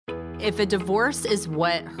if a divorce is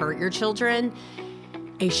what hurt your children,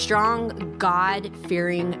 a strong,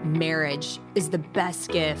 God-fearing marriage is the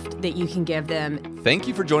best gift that you can give them. Thank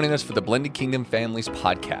you for joining us for the Blended Kingdom Families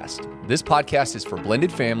podcast. This podcast is for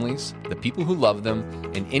blended families, the people who love them,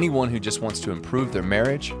 and anyone who just wants to improve their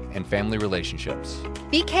marriage and family relationships.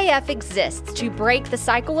 BKF exists to break the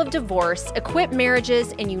cycle of divorce, equip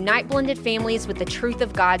marriages, and unite blended families with the truth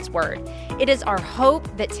of God's Word. It is our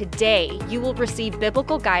hope that today you will receive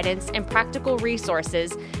biblical guidance and practical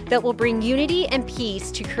resources that will bring unity and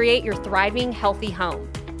peace to create your thriving, healthy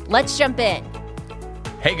home. Let's jump in.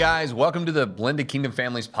 Hey guys, welcome to the Blended Kingdom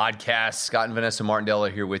Families podcast. Scott and Vanessa Martindale are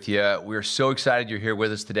here with you. We're so excited you're here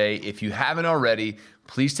with us today. If you haven't already,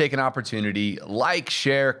 please take an opportunity, like,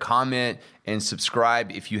 share, comment, and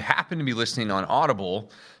subscribe. If you happen to be listening on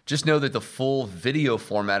Audible, just know that the full video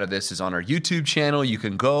format of this is on our YouTube channel. You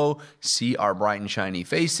can go see our bright and shiny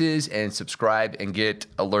faces and subscribe and get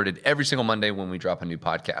alerted every single Monday when we drop a new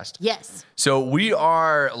podcast. Yes. So we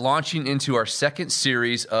are launching into our second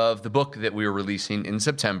series of the book that we are releasing in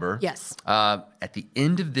September. Yes. At the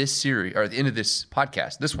end of this series, or at the end of this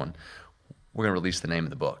podcast, this one, we're going to release the name of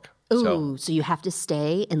the book. Ooh, so you have to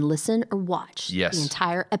stay and listen or watch the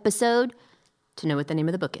entire episode to know what the name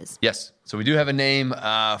of the book is. Yes. So we do have a name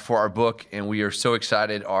for our book, and we are so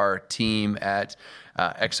excited. Our team at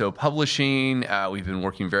XO Publishing, we've been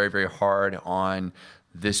working very, very hard on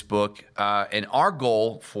this book. And our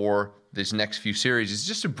goal for this next few series is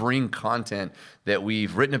just to bring content that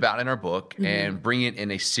we've written about in our book and bring it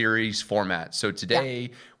in a series format. So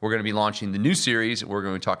today we're going to be launching the new series. We're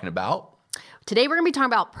going to be talking about Today, we're going to be talking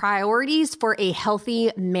about priorities for a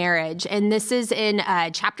healthy marriage. And this is in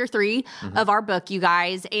chapter 3 of our book, you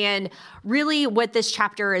guys. And really what this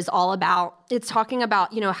chapter is all about, it's talking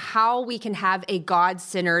about, how we can have a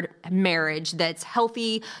God-centered marriage that's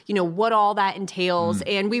healthy, what all that entails.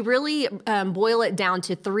 And we really boil it down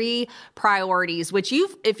to 3 priorities, which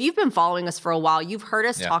if you've been following us for a while, you've heard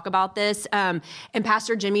us talk about this. And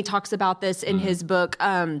Pastor Jimmy talks about this in his book,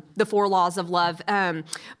 The 4 Laws of Love.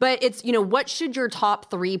 But it's, what should your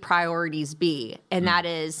top 3 priorities be? And that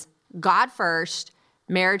is God first,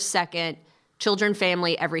 marriage second, children,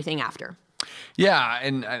 family, everything after. Yeah,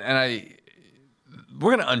 and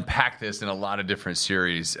we're going to unpack this in a lot of different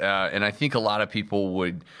series. And I think a lot of people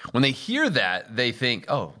would, when they hear that, they think,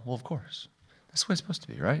 oh, well, of course. That's what it's supposed to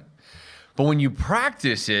be, right? But when you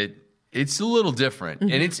practice it, it's a little different.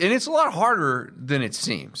 And it's a lot harder than it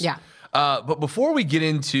seems. Yeah. But before we get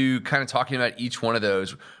into kind of talking about each one of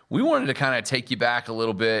those, we wanted to kind of take you back a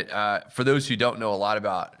little bit. For those who don't know a lot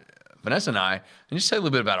about Vanessa and I, and just say a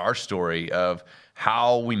little bit about our story of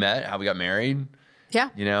how we met, how we got married. Yeah.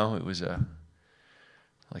 It was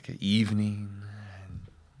like an evening, and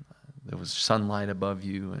there was sunlight above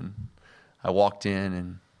you, and I walked in,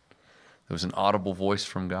 and there was an audible voice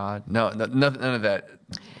from God. No, none of that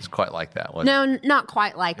was quite like that, was it? No, not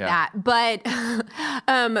quite like that. But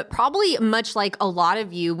probably much like a lot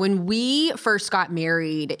of you, when we first got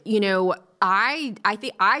married, I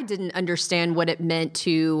think I didn't understand what it meant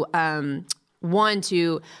to, one,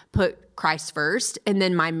 to put Christ first, and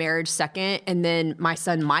then my marriage second, and then my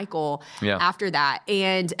son Michael after that.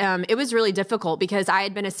 And it was really difficult because I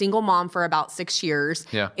had been a single mom for about 6 years,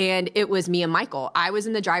 and it was me and Michael. I was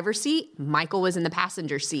in the driver's seat, Michael was in the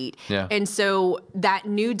passenger seat. And so that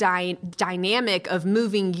new dynamic of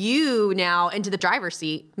moving you now into the driver's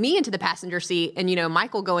seat, me into the passenger seat, and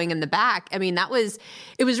Michael going in the back, I mean, it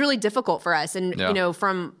was really difficult for us. And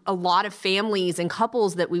from a lot of families and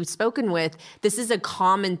couples that we've spoken with, this is a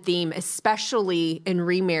common theme, especially in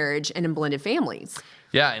remarriage and in blended families.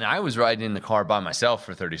 Yeah, and I was riding in the car by myself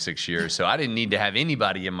for 36 years, so I didn't need to have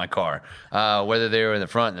anybody in my car, whether they were in the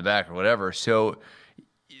front, in the back, or whatever. So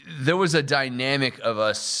there was a dynamic of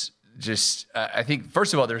us just, I think,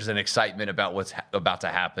 first of all, there's an excitement about what's about to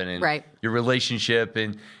happen and your relationship,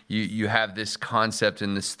 and you have this concept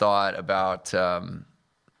and this thought about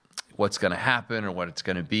what's going to happen or what it's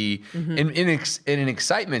going to be. In an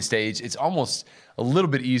excitement stage, it's almost a little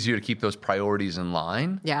bit easier to keep those priorities in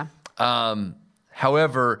line. Yeah.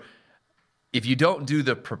 However, if you don't do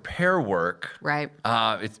the prepare work,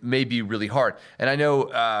 it may be really hard. And I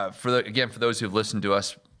know, for those who've listened to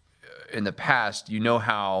us in the past, you know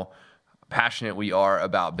how passionate we are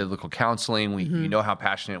about biblical counseling. You know how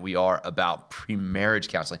passionate we are about pre-marriage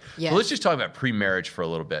counseling. So let's just talk about pre-marriage for a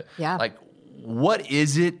little bit. Yeah. Like, what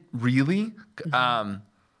is it really?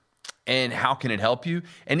 And how can it help you?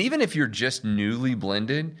 And even if you're just newly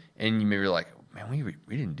blended and you maybe like, man,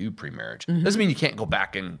 we didn't do pre-marriage. Doesn't mean you can't go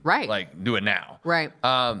back and like do it now. Right.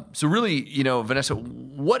 So really, Vanessa,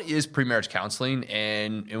 what is pre-marriage counseling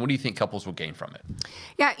and what do you think couples will gain from it?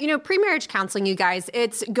 Yeah, pre-marriage counseling, you guys,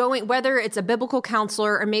 it's whether it's a biblical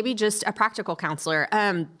counselor or maybe just a practical counselor.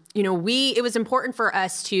 It was important for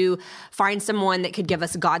us to find someone that could give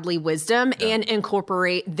us godly wisdom and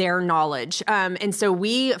incorporate their knowledge. And so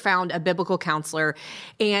we found a biblical counselor.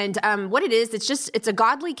 And what it is, it's a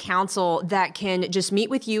godly counsel that can just meet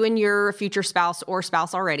with you and your future spouse or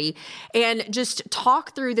spouse already and just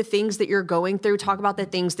talk through the things that you're going through, talk about the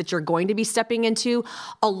things that you're going to be stepping into.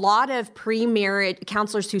 A lot of pre-marriage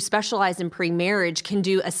counselors who specialize in pre-marriage can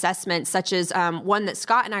do assessments such as one that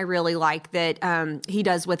Scott and I really like that he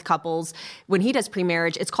does with couples when he does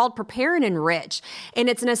pre-marriage. It's called Prepare and Enrich. And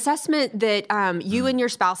it's an assessment that you and your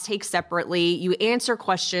spouse take separately. You answer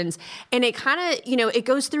questions and it kind of, it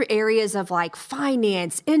goes through areas of like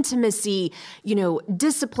finance, intimacy,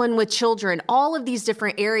 discipline with children, all of these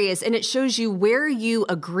different areas. And it shows you where you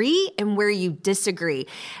agree and where you disagree.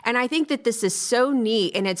 And I think that this is so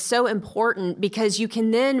neat and it's so important because you can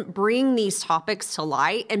then bring these topics to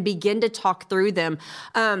light and begin to talk through them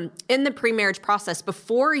in the pre-marriage process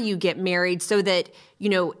before you get married so that,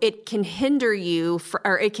 it can hinder you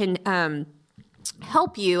or it can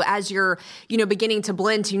help you as you're, beginning to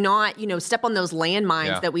blend to not, step on those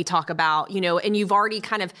landmines that we talk about, and you've already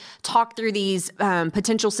kind of talked through these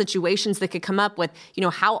potential situations that could come up with,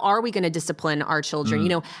 how are we going to discipline our children?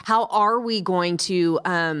 How are we going to,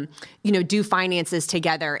 do finances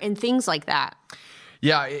together and things like that?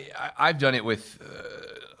 Yeah, I've done it with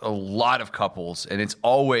a lot of couples and it's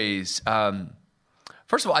always,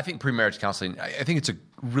 first of all, I think pre-marriage counseling, I think it's a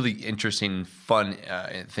really interesting, fun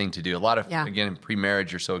thing to do. A lot of, again, in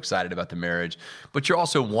pre-marriage, you're so excited about the marriage, but you're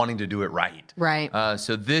also wanting to do it right. Right.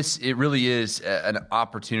 So it really is an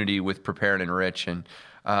opportunity with Prepare and Enrich and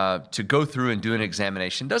to go through and do an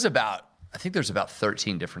examination. I think there's about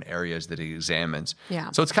 13 different areas that it examines.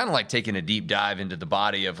 Yeah. So it's kind of like taking a deep dive into the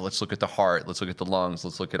body of let's look at the heart, let's look at the lungs,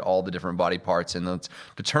 let's look at all the different body parts, and let's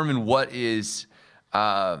determine what needs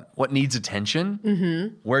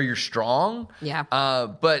attention, where you're strong. Yeah.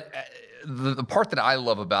 But the part that I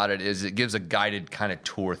love about it is it gives a guided kind of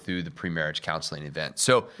tour through the pre-marriage counseling event.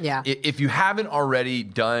 So if you haven't already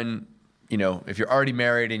done, if you're already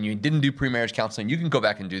married and you didn't do pre-marriage counseling, you can go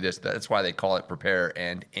back and do this. That's why they call it Prepare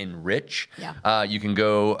and Enrich. Yeah. You can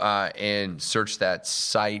go and search that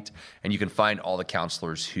site and you can find all the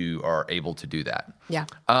counselors who are able to do that. Yeah.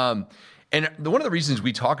 And one of the reasons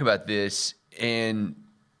we talk about this and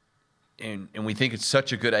we think it's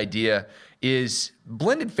such a good idea is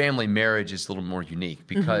blended family marriage is a little more unique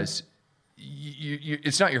because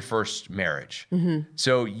it's not your first marriage.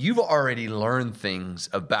 So you've already learned things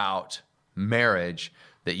about marriage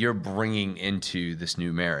that you're bringing into this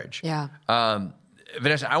new marriage. Yeah.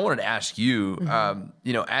 Vanessa, I wanted to ask you,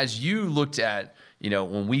 as you looked at,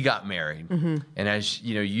 when we got married and as,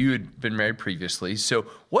 you had been married previously. So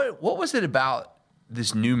what was it about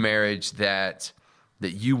this new marriage that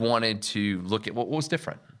you wanted to look at? What was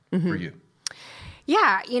different for you?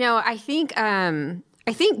 Yeah, I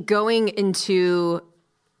think going into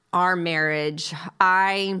our marriage,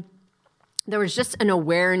 there was just an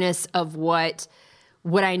awareness of what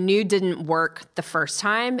I knew didn't work the first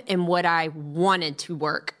time and what I wanted to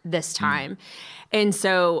work this time. And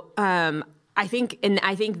so I think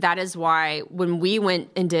that is why when we went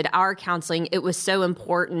and did our counseling, it was so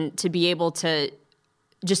important to be able to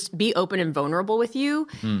just be open and vulnerable with you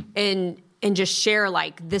and just share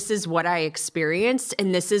like, this is what I experienced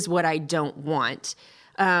and this is what I don't want.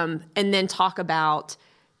 And then talk about,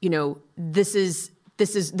 this is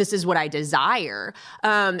what I desire.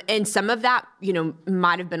 And some of that,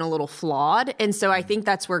 might have been a little flawed. And so I think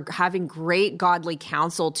that's where having great godly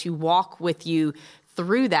counsel to walk with you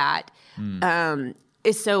through that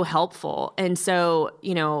is so helpful. And so,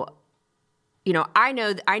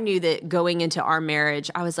 I knew that going into our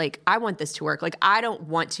marriage, I was like, I want this to work. Like, I don't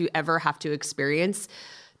want to ever have to experience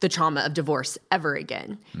the trauma of divorce ever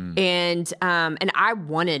again. And I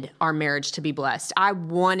wanted our marriage to be blessed. I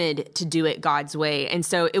wanted to do it God's way. And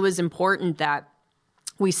so it was important that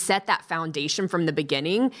we set that foundation from the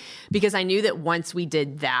beginning because I knew that once we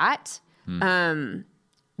did that,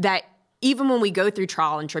 that even when we go through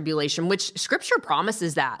trial and tribulation, which scripture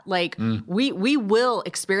promises that, like we will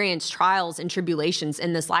experience trials and tribulations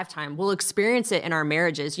in this lifetime. We'll experience it in our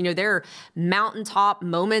marriages. There are mountaintop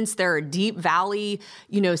moments, there are deep valley,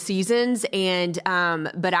 seasons. And,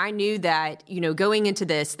 but I knew that, going into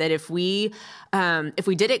this, that if we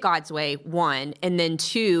did it God's way, one, and then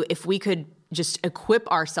two, if we could just equip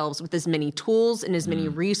ourselves with as many tools and as many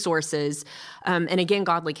resources. And again,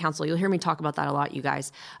 godly counsel, you'll hear me talk about that a lot, you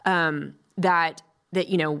guys, that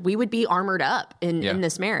we would be armored up in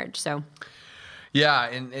this marriage. So. Yeah.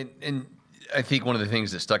 And I think one of the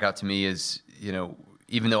things that stuck out to me is,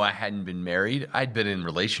 even though I hadn't been married, I'd been in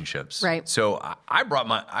relationships. Right. So I brought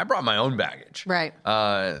my own baggage. Right.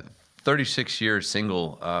 36 years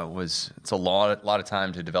single it's a lot of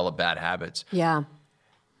time to develop bad habits. Yeah.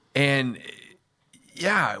 And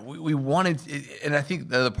we wanted, and I think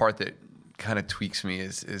the other part that kind of tweaks me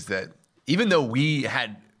is that even though we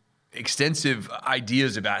had extensive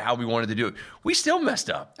ideas about how we wanted to do it, we still messed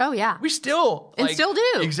up. Oh yeah. We still still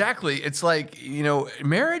do. Exactly. It's like,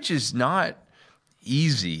 marriage is not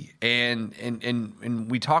easy. And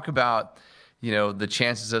we talk about, the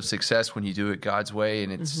chances of success when you do it God's way,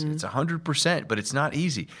 and it's 100%, but it's not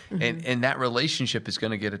easy. And that relationship is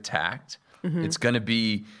going to get attacked. It's going to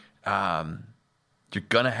be, you're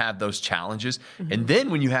going to have those challenges. And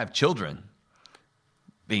then when you have children,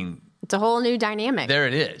 it's a whole new dynamic. There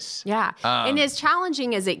it is. Yeah. And as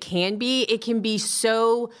challenging as it can be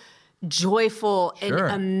so joyful and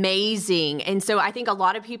amazing. And so I think a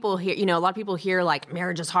lot of people hear like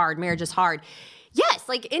marriage is hard. Yes,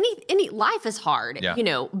 like any life is hard,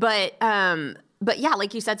 but yeah,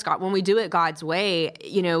 like you said, Scott, when we do it God's way,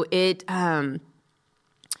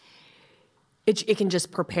 it can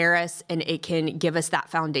just prepare us, and it can give us that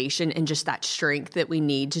foundation and just that strength that we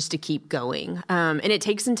need just to keep going. And it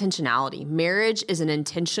takes intentionality. Marriage is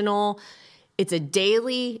it's a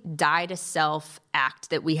daily die to self act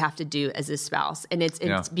that we have to do as a spouse. And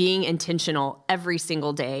it's being intentional every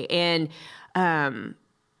single day. And,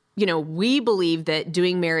 we believe that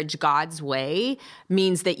doing marriage God's way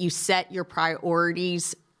means that you set your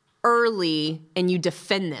priorities early and you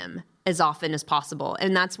defend them as often as possible.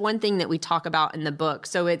 And that's one thing that we talk about in the book.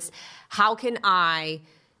 So it's, how can I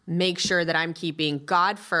make sure that I'm keeping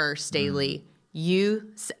God first daily,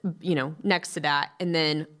 you next to that, and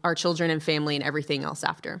then our children and family and everything else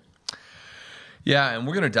after. Yeah, and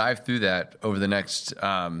we're going to dive through that over the next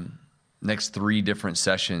 3 different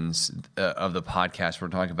sessions of the podcast. We're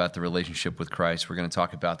talking about the relationship with Christ. We're going to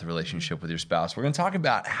talk about the relationship with your spouse. We're going to talk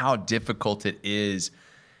about how difficult it is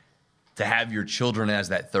to have your children as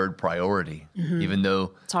that third priority, even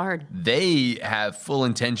though it's hard. They have full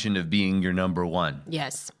intention of being your number one.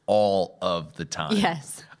 Yes. All of the time.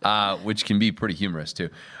 Yes. Which can be pretty humorous too.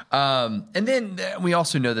 And then we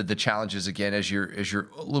also know that the challenges, again, as you're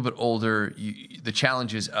a little bit older, the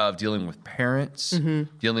challenges of dealing with parents,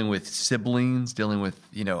 dealing with siblings, dealing with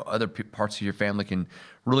other parts of your family can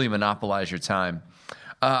really monopolize your time.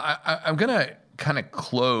 I'm gonna kind of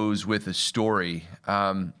close with a story,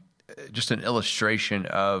 just an illustration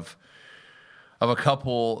of a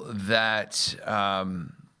couple that I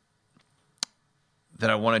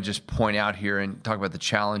want to just point out here and talk about the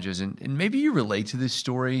challenges. And maybe you relate to this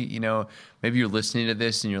story. Maybe you're listening to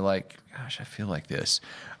this and you're like, gosh, I feel like this.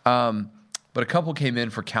 But a couple came in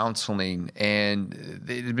for counseling, and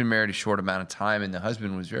they had been married a short amount of time, and the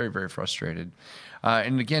husband was very, very frustrated.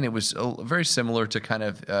 And again, it was very similar to kind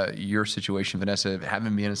of your situation, Vanessa,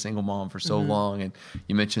 having been a single mom for so long. And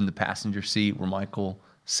you mentioned the passenger seat where Michael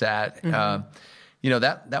sat.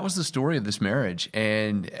 That was the story of this marriage.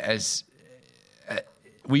 And as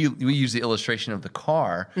we use the illustration of the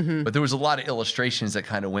car, but there was a lot of illustrations that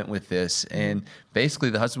kind of went with this. And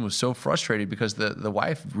basically the husband was so frustrated because the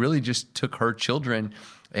wife really just took her children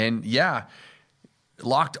and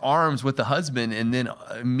locked arms with the husband, and then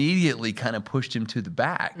immediately kind of pushed him to the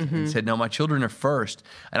back and said, no, my children are first.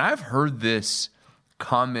 And I've heard this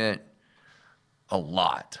comment a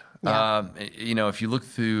lot. Yeah. If you look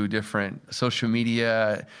through different social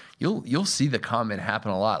media, you'll see the comment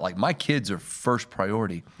happen a lot. Like, my kids are first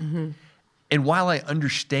priority. And while I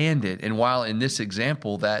understand it, and while in this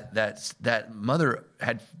example that mother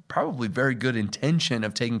had probably very good intention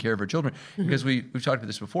of taking care of her children, because we've talked about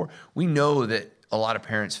this before, we know that a lot of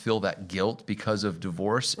parents feel that guilt because of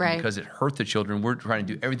divorce, and because it hurt the children. We're trying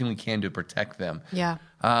to do everything we can to protect them. Yeah.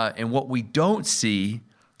 And what we don't see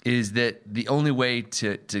is that the only way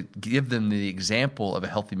to give them the example of a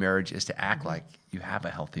healthy marriage is to act like you have a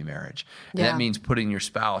healthy marriage. And that means putting your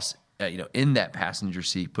spouse in that passenger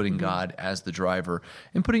seat, putting God as the driver,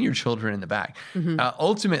 and putting your children in the back.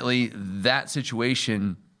 Ultimately, that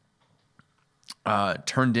situation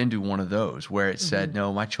turned into one of those where it said,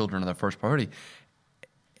 no, my children are the first priority.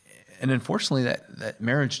 unfortunately that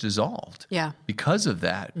marriage dissolved. Yeah. Because of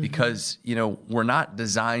that, because, we're not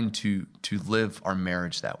designed to live our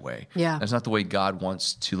marriage that way. Yeah. That's not the way God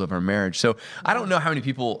wants to live our marriage. So I don't know how many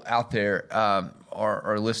people out there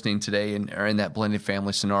are listening today and are in that blended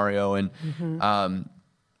family scenario, and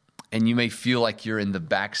you may feel like you're in the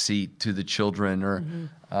back seat to the children, or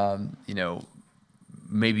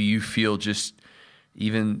maybe you feel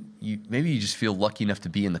maybe you just feel lucky enough to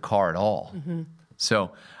be in the car at all.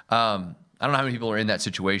 So I don't know how many people are in that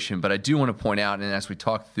situation, but I do want to point out, and as we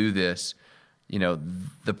talk through this,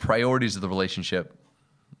 the priorities of the relationship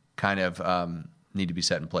kind of need to be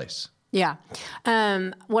set in place. Yeah.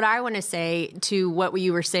 What I want to say to what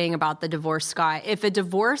you were saying about the divorce, Scott, if a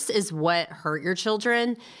divorce is what hurt your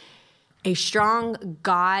children, a strong,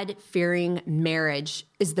 God-fearing marriage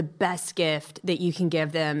is the best gift that you can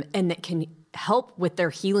give them, and that can help with their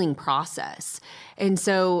healing process. And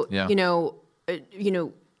so,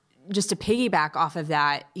 just to piggyback off of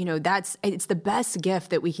that, it's the best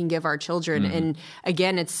gift that we can give our children. And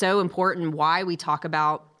again, it's so important why we talk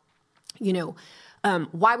about,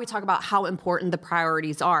 how important the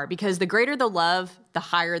priorities are, because the greater the love, the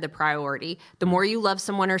higher the priority. The more you love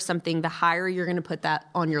someone or something, the higher you're going to put that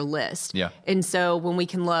on your list. Yeah. And so when we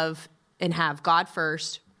can love and have God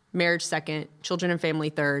first, marriage second, children and family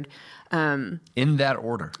third. In that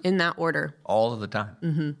order. All of the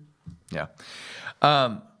time. Yeah.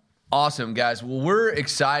 Awesome, guys. Well, we're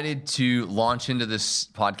excited to launch into this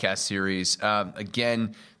podcast series.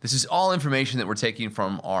 Again, this is all information that we're taking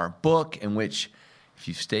from our book, in which, if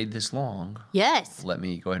you've stayed this long, yes, let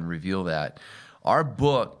me go ahead and reveal that. Our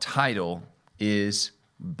book title is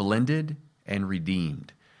Blended and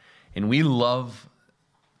Redeemed. And we love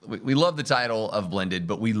the title of Blended,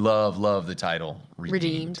 but we love the title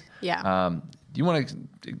Redeemed. Yeah. Do you want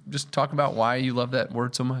to just talk about why you love that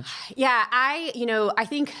word so much? Yeah, I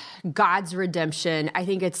think God's redemption, I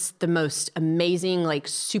think it's the most amazing,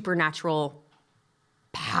 supernatural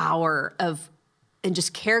power and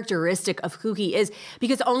just characteristic of who he is,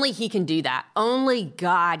 because only he can do that. Only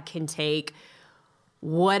God can take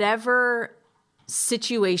whatever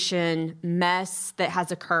situation, mess that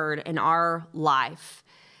has occurred in our life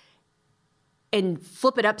and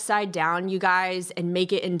flip it upside down, you guys, and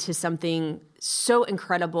make it into something so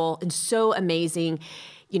incredible and so amazing.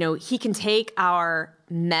 He can take our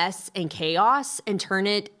mess and chaos and turn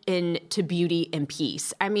it into beauty and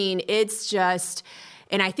peace. I mean, it's just,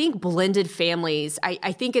 and I think blended families,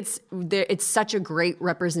 I think it's such a great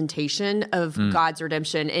representation of God's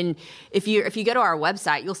redemption. And if you go to our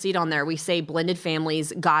website, you'll see it on there. We say blended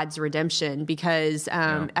families, God's redemption, because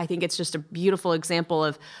I think it's just a beautiful example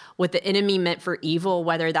of what the enemy meant for evil,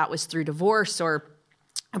 whether that was through divorce or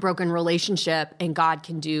a broken relationship, and God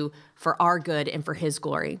can do for our good and for his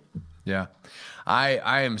glory. Yeah.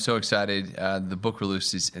 I am so excited. The book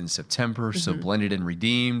releases in September, so Blended and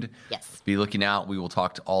Redeemed. Yes. Be looking out. We will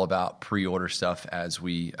talk all about pre-order stuff as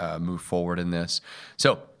we move forward in this.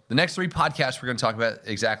 So the next 3 podcasts, we're going to talk about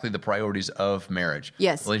exactly the priorities of marriage.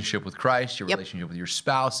 Yes. Relationship with Christ, your relationship with your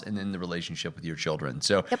spouse, and then the relationship with your children.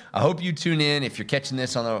 So I hope you tune in. If you're catching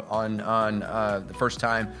this on the first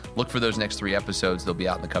time, look for those next 3 episodes. They'll be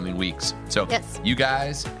out in the coming weeks. So you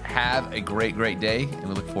guys have a great, great day, and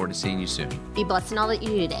we look forward to seeing you soon. Be blessed in all that you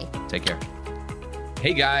do today. Take care.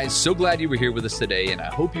 Hey guys, so glad you were here with us today, and I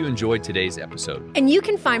hope you enjoyed today's episode. And you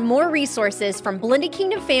can find more resources from Blended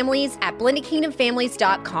Kingdom Families at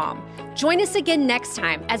blendedkingdomfamilies.com. Join us again next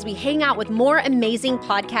time as we hang out with more amazing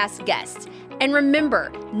podcast guests. And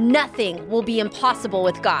remember, nothing will be impossible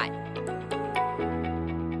with God.